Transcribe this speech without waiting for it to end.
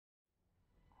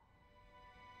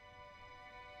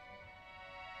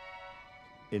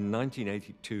In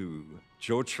 1982,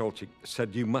 George Solti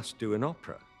said, "You must do an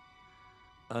opera."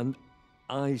 And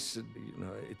I said, you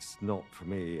know, it's not for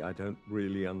me. I don't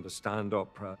really understand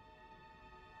opera.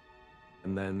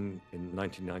 And then in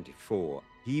 1994,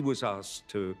 he was asked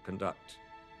to conduct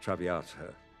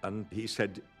Traviata. And he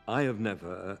said, "I have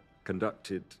never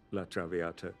conducted La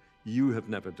Traviata. You have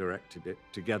never directed it.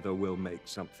 Together we'll make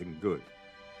something good."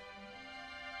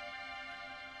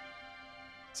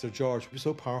 Sir George was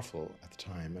so powerful at the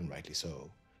time, and rightly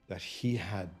so, that he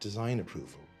had design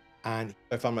approval. And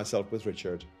I found myself with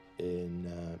Richard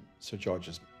in Sir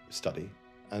George's study.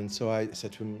 And so I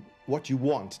said to him, "What do you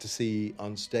want to see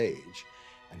on stage?"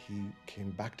 And he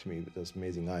came back to me with those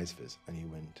amazing eyes of his, and he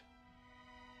went,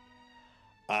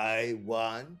 "I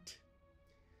want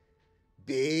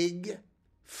big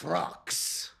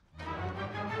frocks."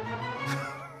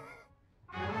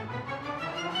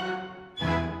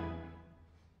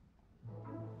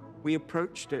 We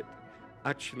approached it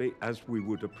actually as we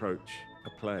would approach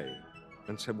a play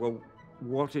and said, well,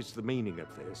 what is the meaning of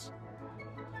this?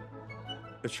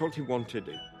 Solti wanted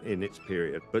it in its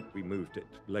period, but we moved it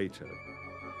later.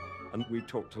 And we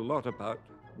talked a lot about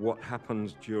what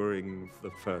happens during the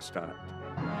first act.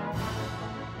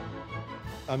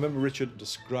 I remember Richard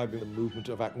describing the movement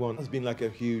of Act One as being like a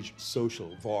huge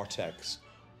social vortex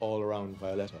all around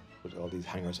Violetta, with all these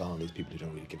hangers-on, these people who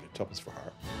don't really give a tuppence for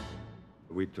her.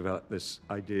 We developed this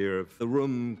idea of the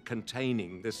room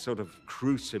containing this sort of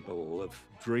crucible of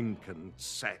drink and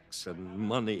sex and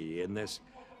money in this,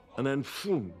 and then,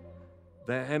 boom,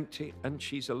 they're empty and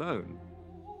she's alone.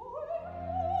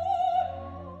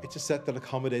 It's a set that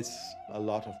accommodates a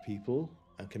lot of people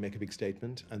and can make a big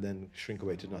statement and then shrink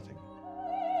away to nothing.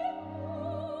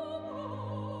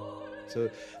 So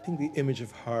I think the image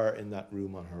of her in that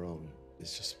room on her own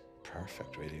is just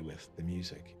perfect, really, with the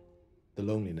music, the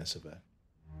loneliness of it.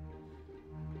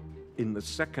 In the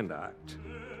second act,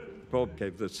 Bob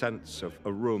gave the sense of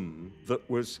a room that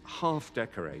was half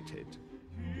decorated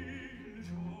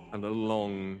and a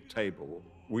long table,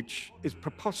 which is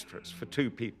preposterous for two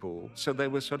people. So they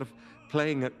were sort of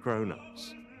playing at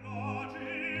grown-ups.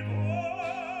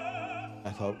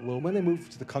 I thought, well, when they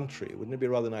moved to the country, wouldn't it be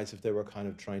rather nice if they were kind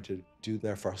of trying to do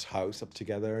their first house up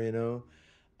together, you know,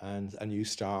 and a new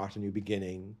start, a new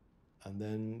beginning, and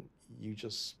then you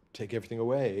just take everything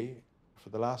away for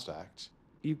the last act.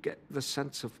 You get the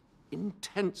sense of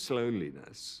intense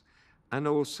loneliness and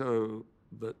also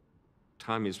that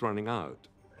time is running out.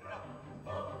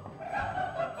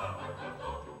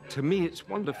 To me, it's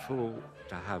wonderful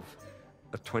to have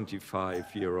a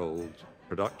 25-year-old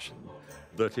production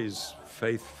that is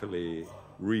faithfully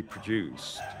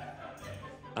reproduced.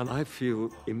 And I feel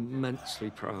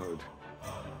immensely proud.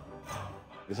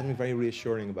 There's something very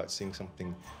reassuring about seeing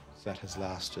something that has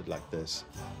lasted like this.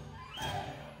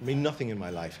 I mean, nothing in my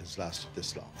life has lasted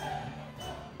this long.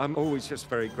 I'm always just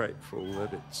very grateful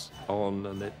that it's on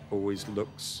and it always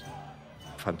looks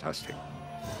fantastic.